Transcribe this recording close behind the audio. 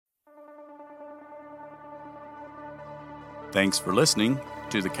Thanks for listening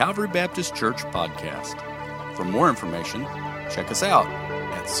to the Calvary Baptist Church podcast. For more information, check us out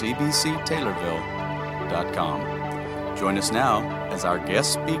at cbctaylorville.com. Join us now as our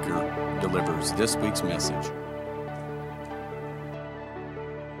guest speaker delivers this week's message.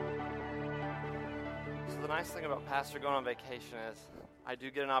 So the nice thing about Pastor going on vacation is I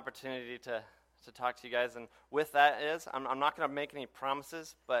do get an opportunity to talk to you guys, and with that is I'm not going to make any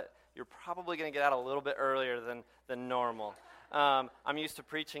promises, but you're probably going to get out a little bit earlier than normal. I'm used to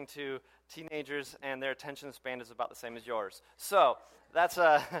preaching to teenagers, and their attention span is about the same as yours. So that's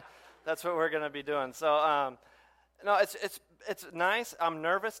what we're going to be doing. So no, it's nice. I'm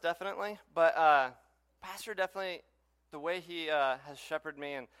nervous, definitely, but Pastor definitely, the way he has shepherded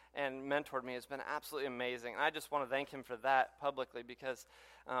me and mentored me has been absolutely amazing. And I just want to thank him for that publicly because,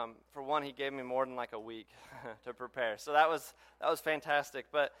 for one, he gave me more than like a week to prepare. So that was fantastic.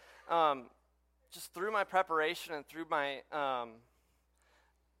 But just through my preparation and through my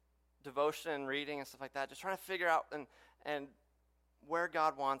devotion and reading and stuff like that, just trying to figure out and where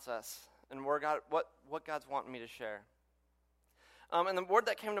God wants us and what God's wanting me to share. And the word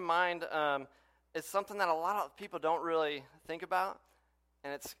that came to mind is something that a lot of people don't really think about,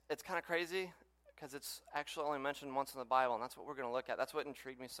 and it's kind of crazy because it's actually only mentioned once in the Bible, and that's what we're going to look at. That's what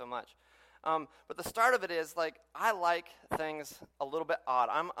intrigued me so much. But the start of it is, like, I like things a little bit odd.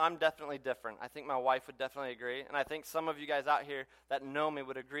 I'm definitely different. I think my wife would definitely agree, and I think some of you guys out here that know me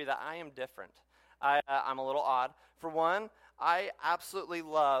would agree that I am different. I'm a little odd. For one, I absolutely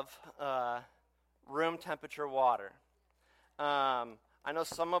love room temperature water. I know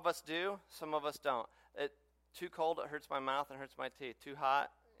some of us do, some of us don't. Too cold, it hurts my mouth and hurts my teeth. Too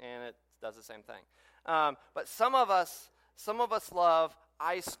hot, and it does the same thing. But some of us love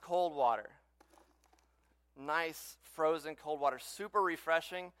ice cold water. Nice frozen cold water, super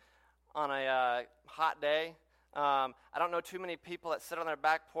refreshing on a hot day. I don't know too many people that sit on their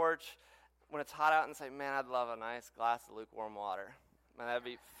back porch when it's hot out and say, "Man, I'd love a nice glass of lukewarm water. Man, that'd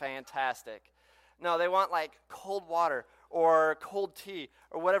be fantastic." No, they want like cold water or cold tea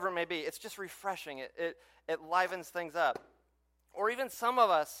or whatever it may be. It's just refreshing. It livens things up. Or even some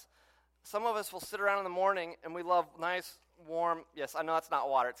of us will sit around in the morning and we love nice, warm, yes, I know that's not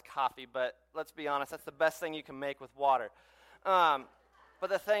water, it's coffee, but let's be honest, that's the best thing you can make with water. But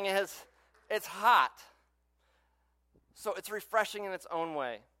the thing is, it's hot. So it's refreshing in its own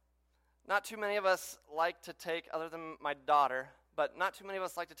way. Not too many of us like to take, other than my daughter, but not too many of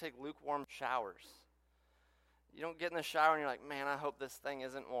us like to take lukewarm showers. You don't get in the shower and you're like, "Man, I hope this thing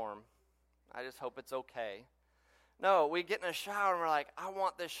isn't warm. I just hope it's okay." No, we get in a shower and we're like, "I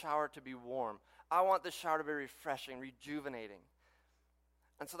want this shower to be warm. I want this shower to be refreshing, rejuvenating."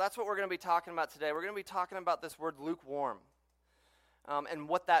 And so that's what we're going to be talking about today. We're going to be talking about this word lukewarm and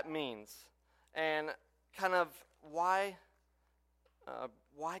what that means and kind of why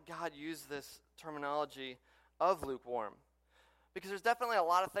God used this terminology of lukewarm. Because there's definitely a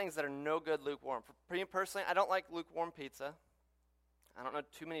lot of things that are no good lukewarm. For me personally, I don't like lukewarm pizza. I don't know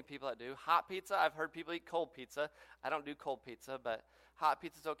too many people that do. Hot pizza, I've heard people eat cold pizza. I don't do cold pizza, but hot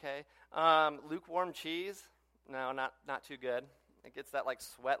pizza's okay. Lukewarm cheese, no, not too good. It gets that like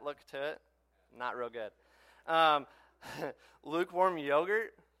sweat look to it. Not real good. Lukewarm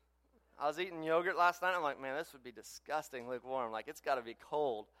yogurt. I was eating yogurt last night. I'm like, "Man, this would be disgusting lukewarm. Like, it's got to be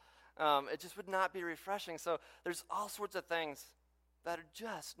cold." It just would not be refreshing. So there's all sorts of things that are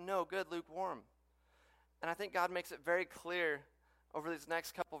just no good lukewarm. And I think God makes it very clear over these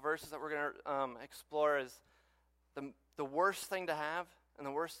next couple verses that we're going to explore is the worst thing to have and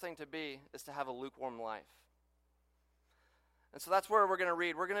the worst thing to be is to have a lukewarm life. And so that's where we're going to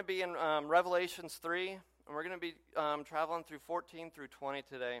read. We're going to be in Revelations 3, and we're going to be traveling through 14 through 20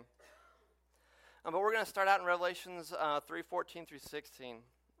 today. But we're going to start out in Revelations 3, 14 through 16.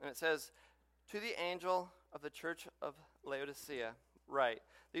 And it says, "To the angel of the church of Laodicea, write,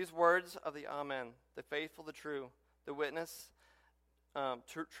 these words of the Amen, the faithful, the true, the witness,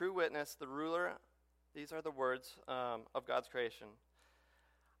 true witness, the ruler. These are the words of God's creation.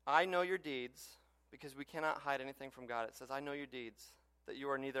 I know your deeds, because we cannot hide anything from God." It says, "I know your deeds, that you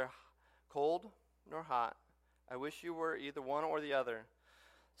are neither cold nor hot. I wish you were either one or the other.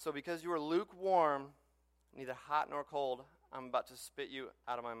 So because you are lukewarm, neither hot nor cold, I'm about to spit you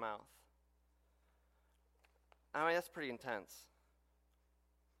out of my mouth." I mean, that's pretty intense.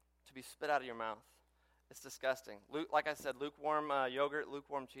 To be spit out of your mouth. It's disgusting. Like I said, lukewarm yogurt,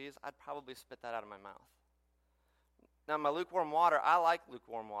 lukewarm cheese, I'd probably spit that out of my mouth. Now, my lukewarm water, I like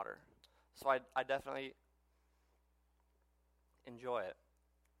lukewarm water. So I definitely enjoy it.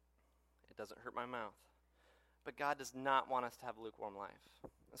 It doesn't hurt my mouth. But God does not want us to have a lukewarm life.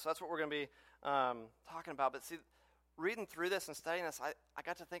 And so that's what we're going to be talking about. But see, reading through this and studying this, I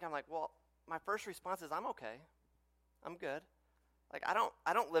got to think, I'm like, well, my first response is I'm okay. I'm good. Like, I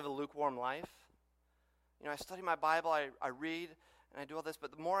don't live a lukewarm life. You know, I study my Bible, I read, and I do all this,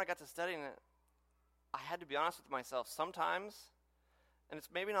 but the more I got to studying it, I had to be honest with myself. Sometimes, and it's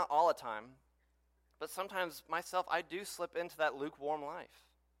maybe not all the time, but sometimes myself, I do slip into that lukewarm life,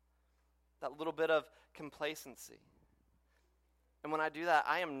 that little bit of complacency. And when I do that,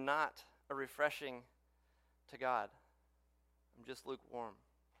 I am not a refreshing to God. I'm just lukewarm.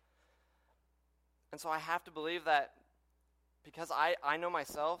 And so I have to believe that because I know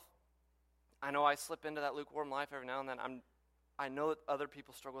myself, I know I slip into that lukewarm life every now and then. I know that other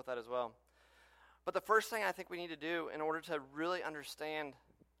people struggle with that as well. But the first thing I think we need to do in order to really understand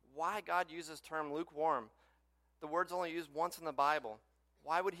why God uses the term lukewarm, the word's only used once in the Bible.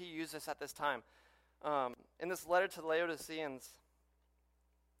 Why would he use this at this time? In this letter to the Laodiceans,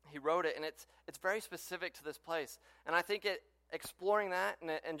 he wrote it, and it's very specific to this place. And I think exploring that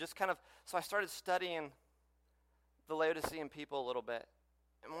and just kind of, so I started studying the Laodicean people a little bit.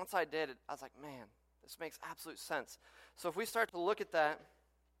 And once I did, I was like, man, this makes absolute sense. So if we start to look at that,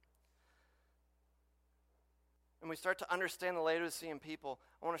 and we start to understand the Laodicean people,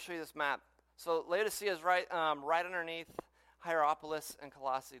 I want to show you this map. So Laodicea is right underneath Hierapolis and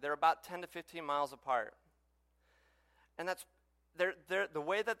Colossae. They're about 10 to 15 miles apart. And that's the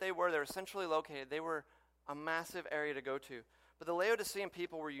way that they were centrally located. They were a massive area to go to. But the Laodicean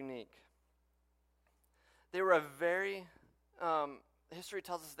people were unique. They were history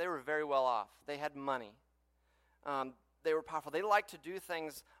tells us they were very well off. They had money. They were powerful. They liked to do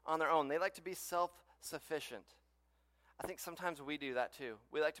things on their own. They liked to be self-sufficient. I think sometimes we do that too.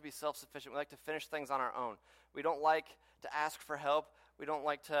 We like to be self-sufficient. We like to finish things on our own. We don't like to ask for help. We don't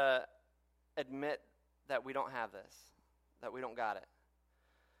like to admit that we don't have this, that we don't got it.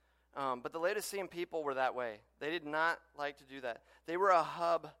 But the Laodicean people were that way. They did not like to do that. They were a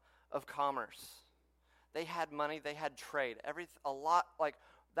hub of commerce. They had money. They had trade.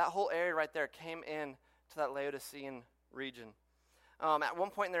 That whole area right there came in to that Laodicean region. At one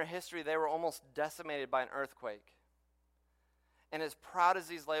point in their history, they were almost decimated by an earthquake. And as proud as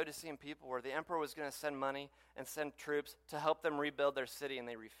these Laodicean people were, the emperor was going to send money and send troops to help them rebuild their city, and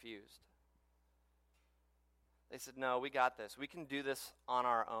they refused. They said, no, we got this. We can do this on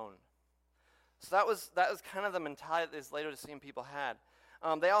our own. So that was kind of the mentality that these Laodicean people had.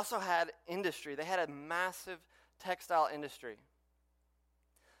 They also had industry. They had a massive textile industry.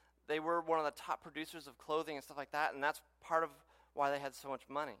 They were one of the top producers of clothing and stuff like that, and that's part of why they had so much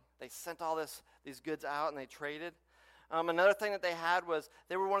money. They sent all these goods out, and they traded. Another thing that they had was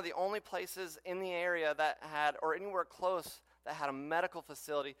they were one of the only places in the area that had, or anywhere close, that had a medical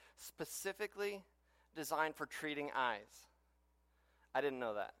facility specifically designed for treating eyes. I didn't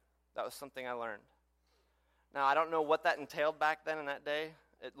know that. That was something I learned. Now, I don't know what that entailed back then in that day.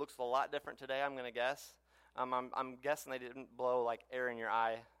 It looks a lot different today, I'm going to guess. I'm guessing they didn't blow like air in your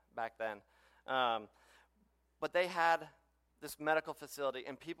eye back then. But they had this medical facility,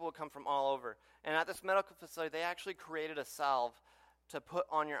 and people would come from all over. And at this medical facility, they actually created a salve to put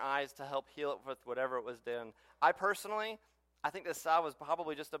on your eyes to help heal it with whatever it was doing. I think this salve was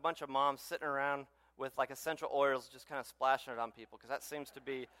probably just a bunch of moms sitting around with like essential oils just kind of splashing it on people, because that seems to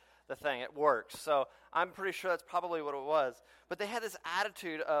be the thing. It works. So I'm pretty sure that's probably what it was. But they had this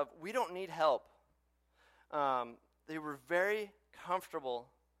attitude of, we don't need help. They were very comfortable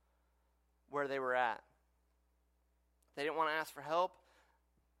where they were at. They didn't want to ask for help.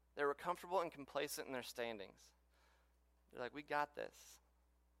 They were comfortable and complacent in their standings. They're like, we got this.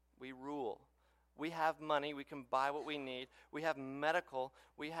 We rule. We have money. We can buy what we need. We have medical.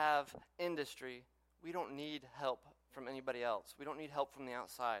 We have industry. We don't need help from anybody else. We don't need help from the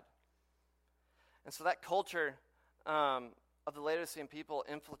outside. And so that culture of the Laodicean people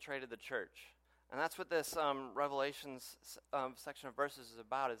infiltrated the church. And that's what this Revelations section of verses is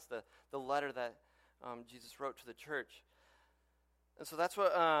about, is the letter that Jesus wrote to the church. And so that's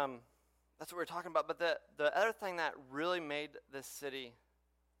what we're talking about. But the other thing that really made this city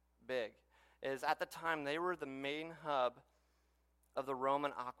big is at the time they were the main hub of the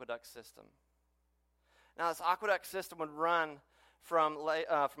Roman aqueduct system. Now this aqueduct system would run from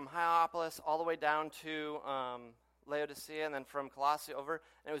Hierapolis all the way down to Laodicea, and then from Colossae over,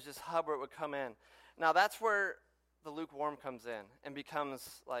 and it was just hub where it would come in. Now that's where the lukewarm comes in and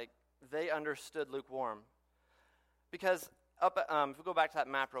becomes like they understood lukewarm. Because if we go back to that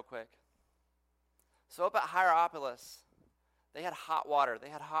map real quick. So up at Hierapolis, they had hot water. They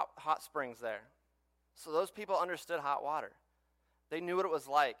had hot springs there. So those people understood hot water. They knew what it was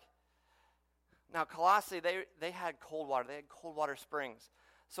like. Now Colossae, they had cold water. They had cold water springs.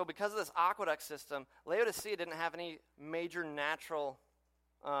 So because of this aqueduct system, Laodicea didn't have any major natural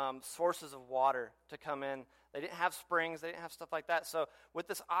sources of water to come in. They didn't have springs. They didn't have stuff like that. So with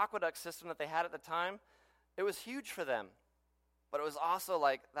this aqueduct system that they had at the time, it was huge for them. But it was also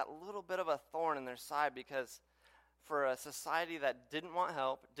like that little bit of a thorn in their side, because for a society that didn't want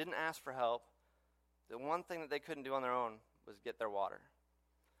help, didn't ask for help, the one thing that they couldn't do on their own was get their water.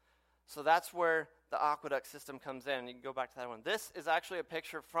 So that's where the aqueduct system comes in. You can go back to that one. This is actually a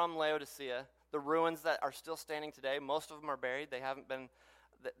picture from Laodicea, the ruins that are still standing today. Most of them are buried.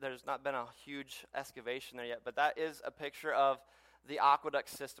 There's not been a huge excavation there yet, but that is a picture of the aqueduct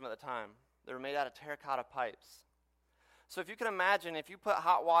system at the time. They were made out of terracotta pipes. So if you can imagine, if you put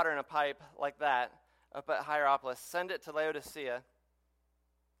hot water in a pipe like that up at Hierapolis, send it to Laodicea,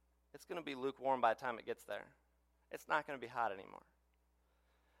 it's going to be lukewarm by the time it gets there. It's not going to be hot anymore.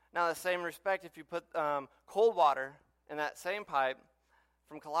 Now, in the same respect, if you put cold water in that same pipe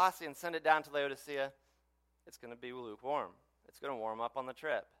from Colossae and send it down to Laodicea, it's going to be lukewarm. It's going to warm up on the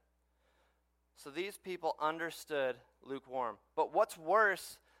trip. So these people understood lukewarm. But what's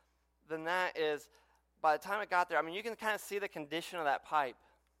worse than that is, by the time it got there, I mean, you can kind of see the condition of that pipe.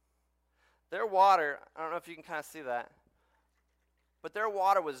 Their water, I don't know if you can kind of see that, but their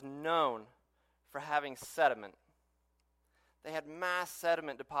water was known for having sediment. They had mass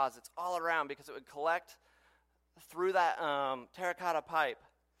sediment deposits all around because it would collect through that terracotta pipe.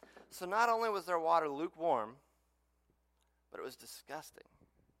 So not only was their water lukewarm, but it was disgusting.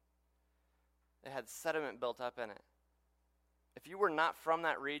 It had sediment built up in it. If you were not from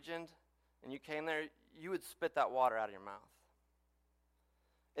that region and you came there, you would spit that water out of your mouth.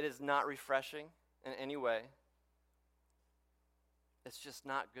 It is not refreshing in any way. It's just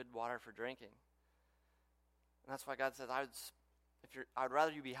not good water for drinking. And that's why God says, I'd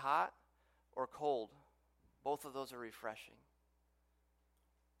rather you be hot or cold. Both of those are refreshing.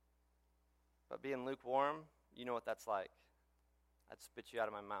 But being lukewarm, you know what that's like. I'd spit you out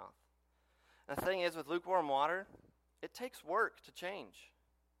of my mouth. And the thing is, with lukewarm water, it takes work to change,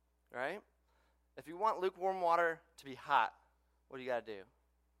 right? If you want lukewarm water to be hot, what do you got to do?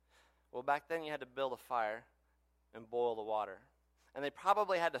 Well, back then you had to build a fire and boil the water. And they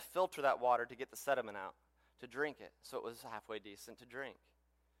probably had to filter that water to get the sediment out, to drink it, so it was halfway decent to drink.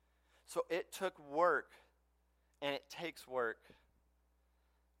 So it took work, and it takes work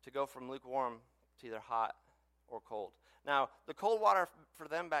to go from lukewarm to either hot or cold. Now, the cold water for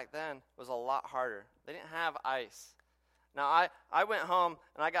them back then was a lot harder. They didn't have ice. Now, I went home,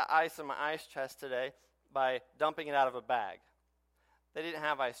 and I got ice in my ice chest today by dumping it out of a bag. They didn't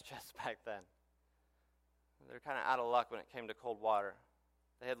have ice chests back then. They were kind of out of luck when it came to cold water.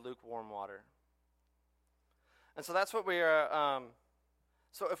 They had lukewarm water. And so that's what we are,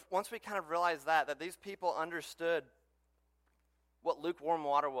 once we kind of realize that these people understood what lukewarm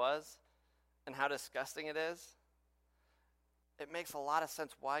water was and how disgusting it is, it makes a lot of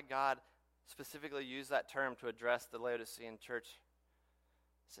sense why God specifically used that term to address the Laodicean church.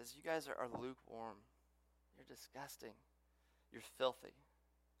 He says, you guys are lukewarm. You're disgusting. You're filthy.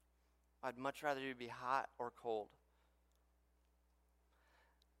 I'd much rather you be hot or cold.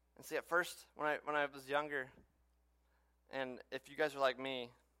 And see, at first, when I was younger, and if you guys are like me,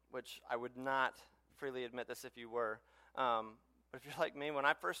 which I would not freely admit this if you were, but if you're like me, when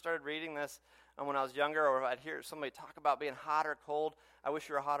I first started reading this, and when I was younger, or I'd hear somebody talk about being hot or cold, I wish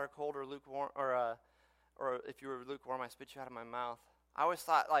you were hot or cold or lukewarm, or if you were lukewarm, I spit you out of my mouth. I always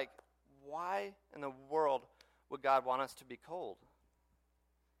thought, like, why in the world would God want us to be cold?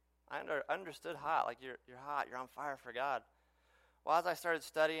 I understood hot, like you're hot, you're on fire for God. Well, as I started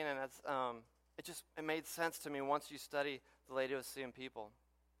studying, and it made sense to me once you study the Laodicean people.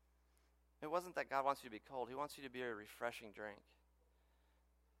 It wasn't that God wants you to be cold. He wants you to be a refreshing drink.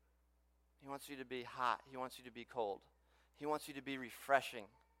 He wants you to be hot. He wants you to be cold. He wants you to be refreshing.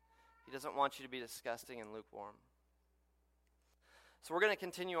 He doesn't want you to be disgusting and lukewarm. So we're going to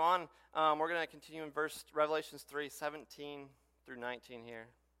continue on. We're going to continue in Revelations 3:17 through 19 here.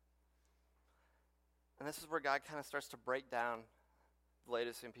 And this is where God kind of starts to break down the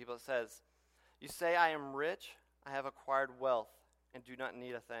Laodicean people. It says, you say, I am rich, I have acquired wealth, and do not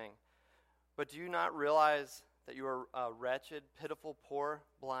need a thing. But do you not realize that you are wretched, pitiful, poor,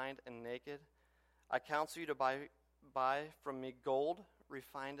 blind, and naked? I counsel you to buy from me gold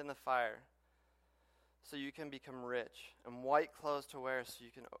refined in the fire, so you can become rich, and white clothes to wear so you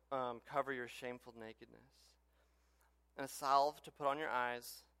can cover your shameful nakedness, and a salve to put on your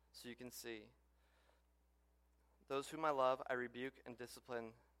eyes so you can see. Those whom I love, I rebuke and discipline,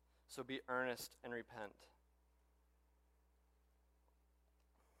 so be earnest and repent.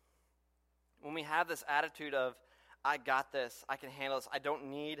 When we have this attitude of, I got this, I can handle this, I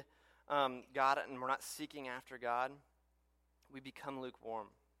don't need God, and we're not seeking after God, we become lukewarm.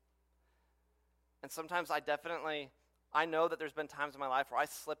 And sometimes I know that there's been times in my life where I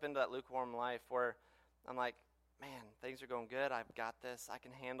slip into that lukewarm life where I'm like, man, things are going good, I've got this, I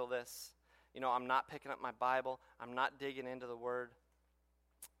can handle this. I'm not picking up my Bible, I'm not digging into the Word.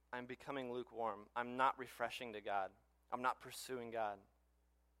 I'm becoming lukewarm. I'm not refreshing to God. I'm not pursuing God.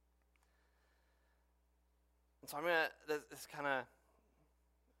 And so this kind of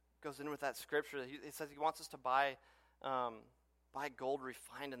goes in with that scripture. He says he wants us to buy gold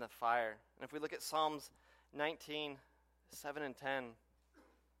refined in the fire. And if we look at Psalms 19, 7 and 10,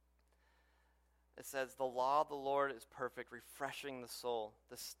 it says, the law of the Lord is perfect, refreshing the soul.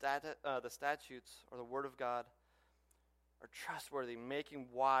 The statutes, or the word of God, are trustworthy, making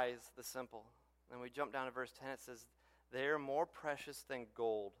wise the simple. And we jump down to verse 10, it says, they are more precious than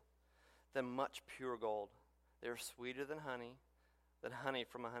gold, than much pure gold. They are sweeter than honey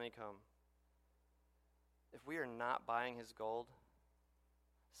from a honeycomb. If we are not buying his gold,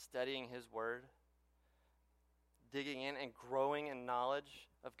 studying his word, digging in and growing in knowledge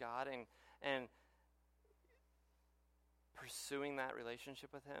of God and pursuing that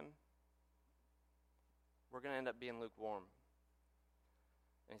relationship with him, we're going to end up being lukewarm.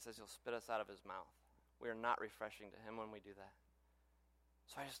 And he says he'll spit us out of his mouth. We are not refreshing to him when we do that.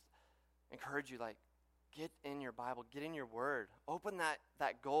 So I just encourage you, get in your Bible, get in your word. Open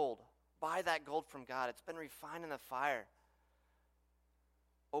that gold. Buy that gold from God. It's been refined in the fire.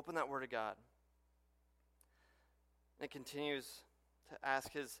 Open that word of God. And it continues to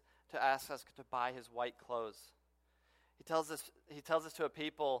ask us to buy his white clothes. He tells us to a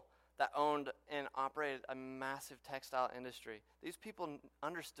people that owned and operated a massive textile industry. These people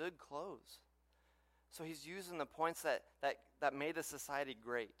understood clothes. So he's using the points that made the society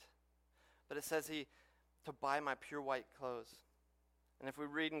great. But it says to buy my pure white clothes. And if we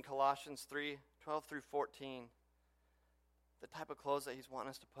read in Colossians 3, 12 through 14, the type of clothes that he's wanting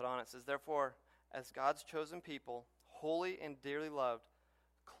us to put on, it says, therefore, as God's chosen people, holy and dearly loved,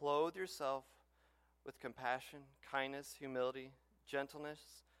 clothe yourself with compassion, kindness, humility, gentleness,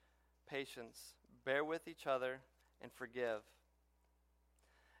 patience, bear with each other, and forgive.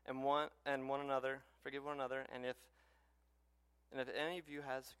 Forgive one another, and if any of you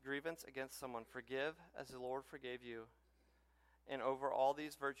has grievance against someone, forgive as the Lord forgave you. And over all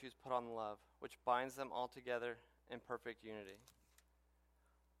these virtues put on love, which binds them all together in perfect unity.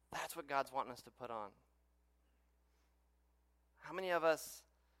 That's what God's wanting us to put on. How many of us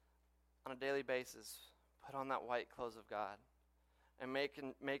on a daily basis put on that white clothes of God and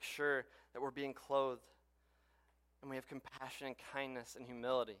make sure that we're being clothed and we have compassion and kindness and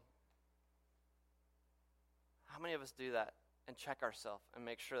humility? How many of us do that and check ourselves and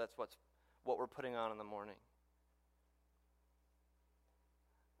make sure that's what we're putting on in the morning?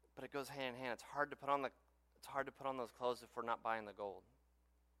 But it goes hand in hand. It's hard to put on those clothes if we're not buying the gold.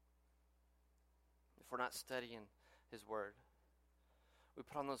 If we're not studying his word. We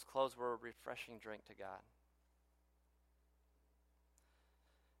put on those clothes, we're a refreshing drink to God.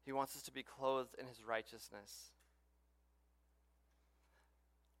 He wants us to be clothed in his righteousness.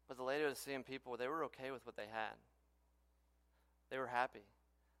 But the Laodicean people, they were okay with what they had. They were happy.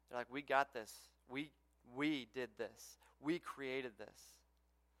 They're like, we got this. We did this. We created this.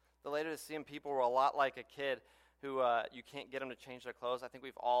 The Laodicean people were a lot like a kid who you can't get them to change their clothes. I think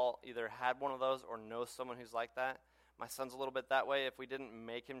we've all either had one of those or know someone who's like that. My son's a little bit that way. If we didn't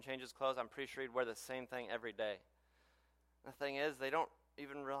make him change his clothes, I'm pretty sure he'd wear the same thing every day. The thing is, they don't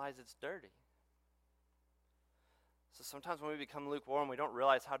even realize it's dirty. So sometimes when we become lukewarm, we don't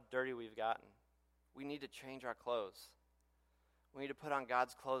realize how dirty we've gotten. We need to change our clothes. We need to put on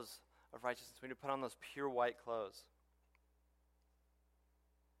God's clothes of righteousness. We need to put on those pure white clothes.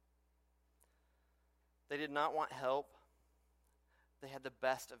 They did not want help. They had the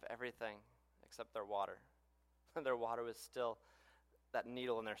best of everything except their water. Their water was still that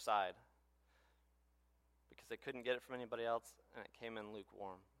needle in their side because they couldn't get it from anybody else, and it came in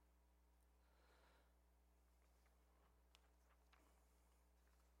lukewarm.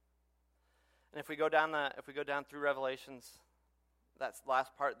 And if we go down through Revelations, that's the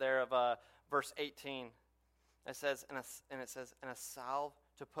last part there of verse 18. It says, and a salve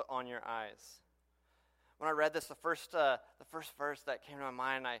to put on your eyes. When I read this, the first verse that came to my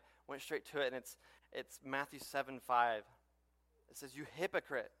mind, I went straight to it, and it's Matthew 7:5. It says, "You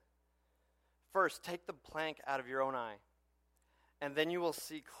hypocrite, first take the plank out of your own eye, and then you will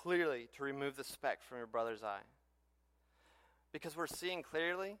see clearly to remove the speck from your brother's eye." Because we're seeing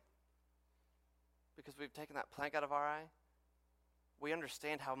clearly, because we've taken that plank out of our eye, we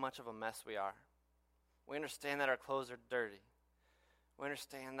understand how much of a mess we are. We understand that our clothes are dirty. We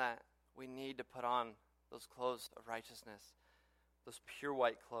understand that we need to put on those clothes of righteousness, those pure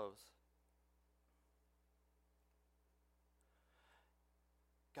white clothes.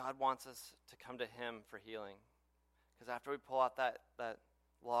 God wants us to come to him for healing. Because after we pull out that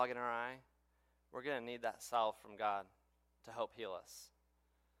log in our eye, we're going to need that salve from God to help heal us.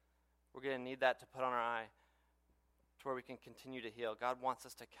 We're going to need that to put on our eye to where we can continue to heal. God wants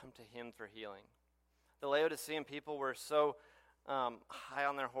us to come to him for healing. The Laodicean people were so high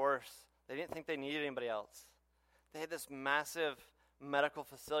on their horse, they didn't think they needed anybody else. They had this massive medical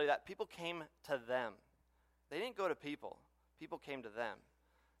facility that people came to them. They didn't go to people. People came to them.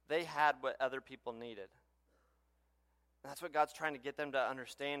 They had what other people needed. And that's what God's trying to get them to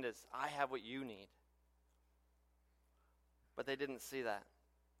understand is, I have what you need. But they didn't see that.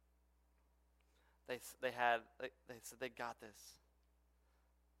 They said they got this.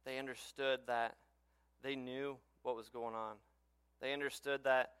 They understood that they knew what was going on. They understood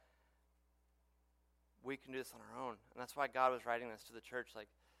that we can do this on our own. And that's why God was writing this to the church, like,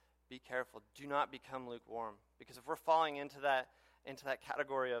 be careful. Do not become lukewarm. Because if we're falling into that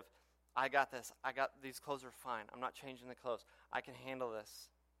category of, I got this, these clothes are fine, I'm not changing the clothes, I can handle this.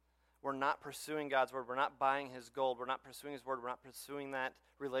 We're not pursuing God's word. We're not buying his gold. We're not pursuing his word. We're not pursuing that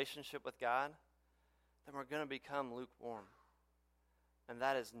relationship with God. Then we're going to become lukewarm. And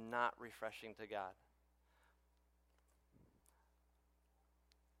that is not refreshing to God.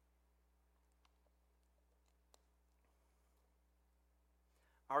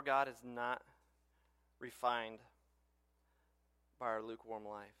 Our God is not refined by our lukewarm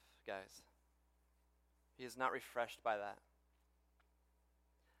life, guys. He is not refreshed by that.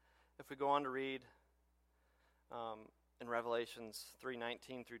 If we go on to read in Revelations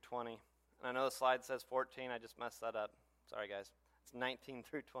 3:19 through 20, and I know the slide says 14, I just messed that up. Sorry, guys. It's 19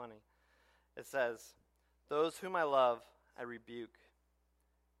 through 20. It says, "Those whom I love, I rebuke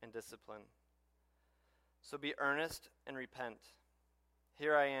and discipline. So be earnest and repent.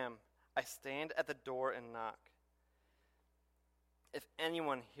 Here I am. I stand at the door and knock. If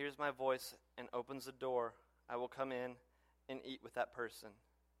anyone hears my voice and opens the door, I will come in and eat with that person,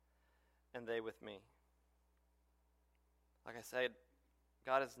 and they with me." Like I said,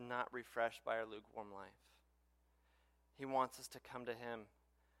 God is not refreshed by our lukewarm life. He wants us to come to him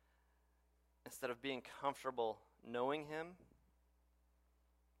instead of being comfortable knowing him,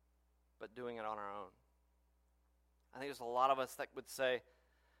 but doing it on our own. I think there's a lot of us that would say,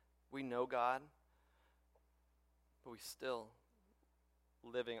 we know God, but we still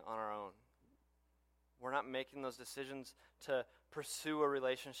living on our own. We're not making those decisions to pursue a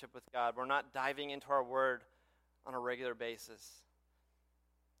relationship with God. We're not diving into our word on a regular basis.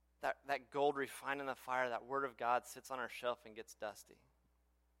 That gold refined in the fire, that word of God sits on our shelf and gets dusty.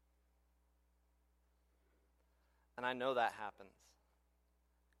 And I know that happens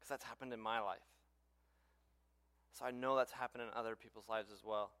because that's happened in my life. So I know that's happened in other people's lives as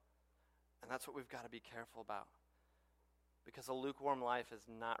well. And that's what we've got to be careful about. Because a lukewarm life is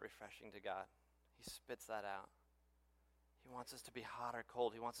not refreshing to God. He spits that out. He wants us to be hot or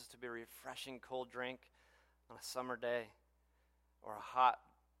cold. He wants us to be a refreshing cold drink on a summer day, or a hot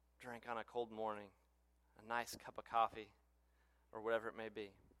drink on a cold morning, a nice cup of coffee, or whatever it may be.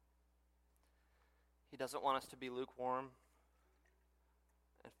 He doesn't want us to be lukewarm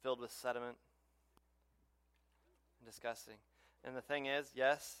and filled with sediment and disgusting. And the thing is,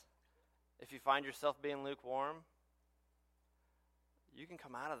 yes, if you find yourself being lukewarm, you can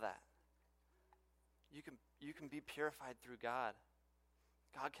come out of that. You can be purified through God.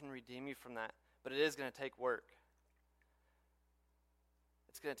 God can redeem you from that, but it is going to take work.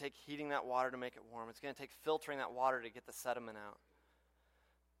 It's going to take heating that water to make it warm. It's going to take filtering that water to get the sediment out.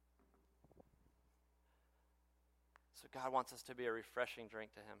 So God wants us to be a refreshing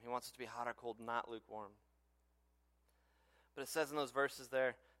drink to him. He wants us to be hot or cold, not lukewarm. But it says in those verses there,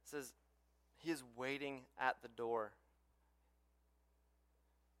 it says, he is waiting at the door.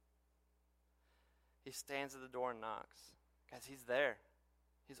 He stands at the door and knocks. Guys, he's there.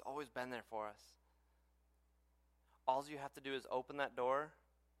 He's always been there for us. All you have to do is open that door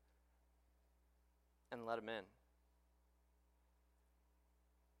and let him in.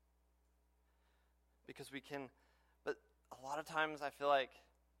 Because we can, but a lot of times I feel like,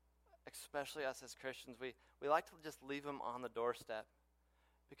 especially us as Christians, we like to just leave him on the doorstep.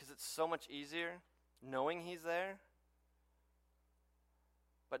 Because it's so much easier knowing he's there,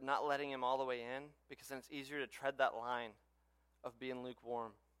 but not letting him all the way in, because then it's easier to tread that line of being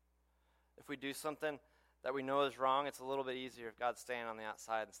lukewarm. If we do something that we know is wrong, it's a little bit easier if God's standing on the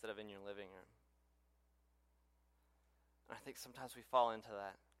outside instead of in your living room. And I think sometimes we fall into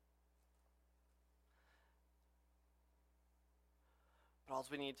that. But all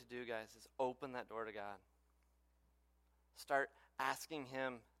we need to do, guys, is open that door to God. Start asking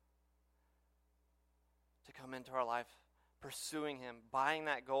Him to come into our life, pursuing Him, buying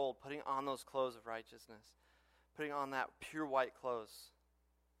that gold, putting on those clothes of righteousness, putting on that pure white clothes,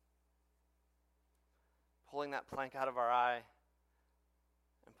 pulling that plank out of our eye,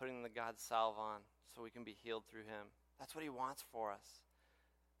 and putting the God's salve on so we can be healed through Him. That's what He wants for us.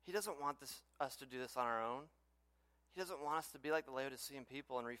 He doesn't want us to do this on our own. He doesn't want us to be like the Laodicean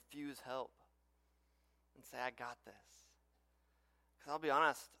people and refuse help and say, I got this. Because I'll be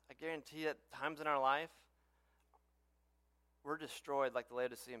honest, I guarantee at times in our life, we're destroyed like the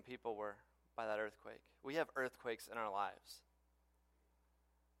Laodicean people were by that earthquake. We have earthquakes in our lives.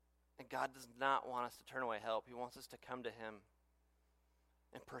 And God does not want us to turn away help. He wants us to come to Him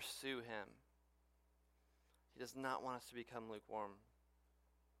and pursue Him. He does not want us to become lukewarm.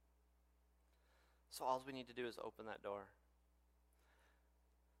 So all we need to do is open that door.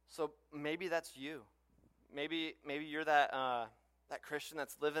 So maybe that's you. Maybe you're that Christian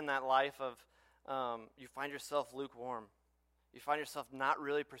that's living that life of you find yourself lukewarm. You find yourself not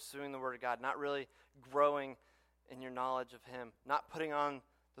really pursuing the Word of God, not really growing in your knowledge of Him, not putting on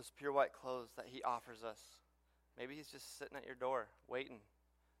those pure white clothes that He offers us. Maybe He's just sitting at your door, waiting,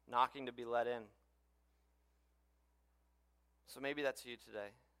 knocking to be let in. So maybe that's you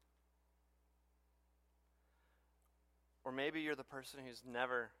today. Or maybe you're the person who's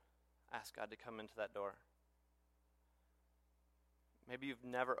never asked God to come into that door. Maybe you've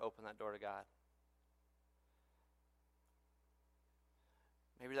never opened that door to God.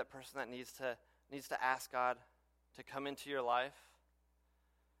 Maybe you're that person that needs to ask God to come into your life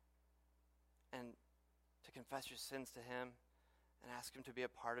and to confess your sins to Him and ask Him to be a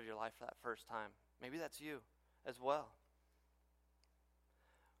part of your life for that first time. Maybe that's you as well.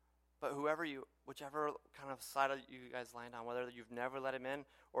 But whichever kind of side you guys land on, whether you've never let Him in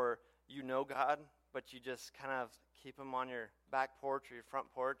or you know God, but you just kind of keep Him on your back porch or your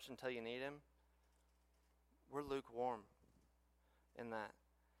front porch until you need Him, we're lukewarm in that.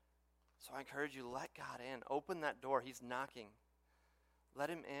 So I encourage you, let God in. Open that door. He's knocking. Let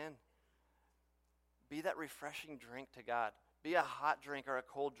Him in. Be that refreshing drink to God. Be a hot drink or a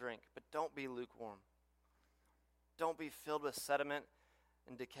cold drink, but don't be lukewarm. Don't be filled with sediment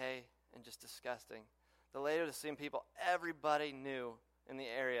and decay and just disgusting. The Laodicean people, everybody knew in the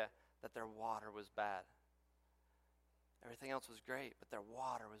area that their water was bad. Everything else was great, but their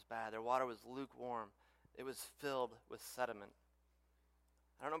water was bad. Their water was lukewarm. It was filled with sediment.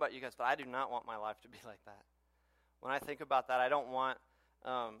 I don't know about you guys, but I do not want my life to be like that. When I think about that, I don't want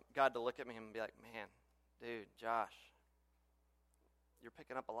God to look at me and be like, man, dude, Josh, you're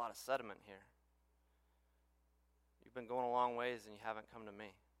picking up a lot of sediment here. You've been going a long ways and you haven't come to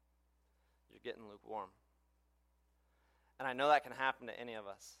me. You're getting lukewarm. And I know that can happen to any of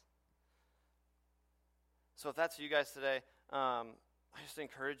us. So if that's you guys today, I just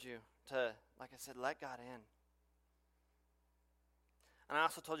encourage you to, like I said, let God in. And I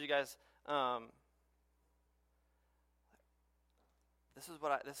also told you guys, this is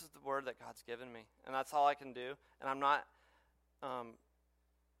the word that God's given me, and that's all I can do. And I'm not going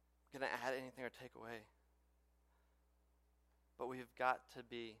to add anything or take away. But we've got to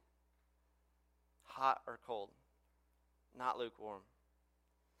be hot or cold, not lukewarm.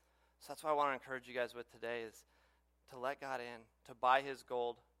 So that's what I want to encourage you guys with today is to let God in, to buy His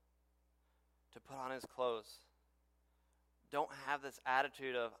gold, to put on His clothes. Don't have this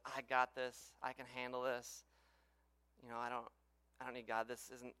attitude of, I got this, I can handle this. I don't need God. This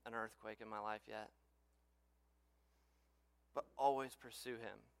isn't an earthquake in my life yet. But always pursue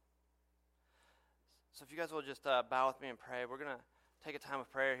Him. So if you guys will just bow with me and pray, we're going to take a time of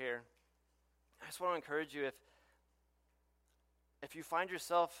prayer here. I just want to encourage you, if you find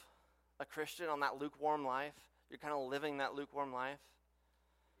yourself a Christian on that lukewarm life, you're kind of living that lukewarm life,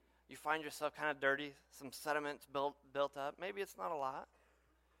 you find yourself kind of dirty, some sediments built up. Maybe it's not a lot,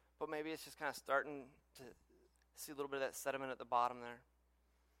 but maybe it's just kind of starting to see a little bit of that sediment at the bottom there.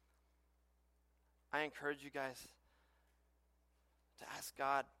 I encourage you guys to ask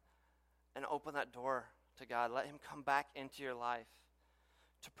God and open that door to God. Let Him come back into your life,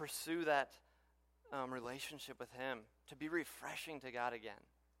 to pursue that relationship with Him, to be refreshing to God again.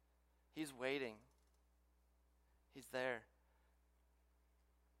 He's waiting. He's there.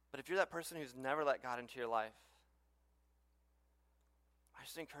 But if you're that person who's never let God into your life, I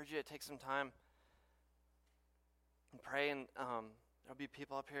just encourage you to take some time and pray, and there'll be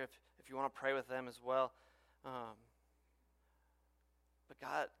people up here if you want to pray with them as well. But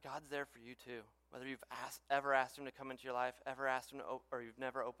God's there for you too. Whether you've ever asked Him to come into your life, ever asked Him to or you've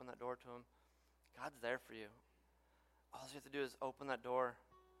never opened that door to Him, God's there for you. all you have to do is open that door,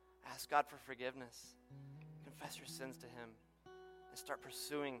 ask God for forgiveness, confess your sins to him, and start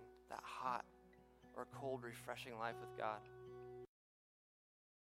pursuing that hot or cold, refreshing life with God.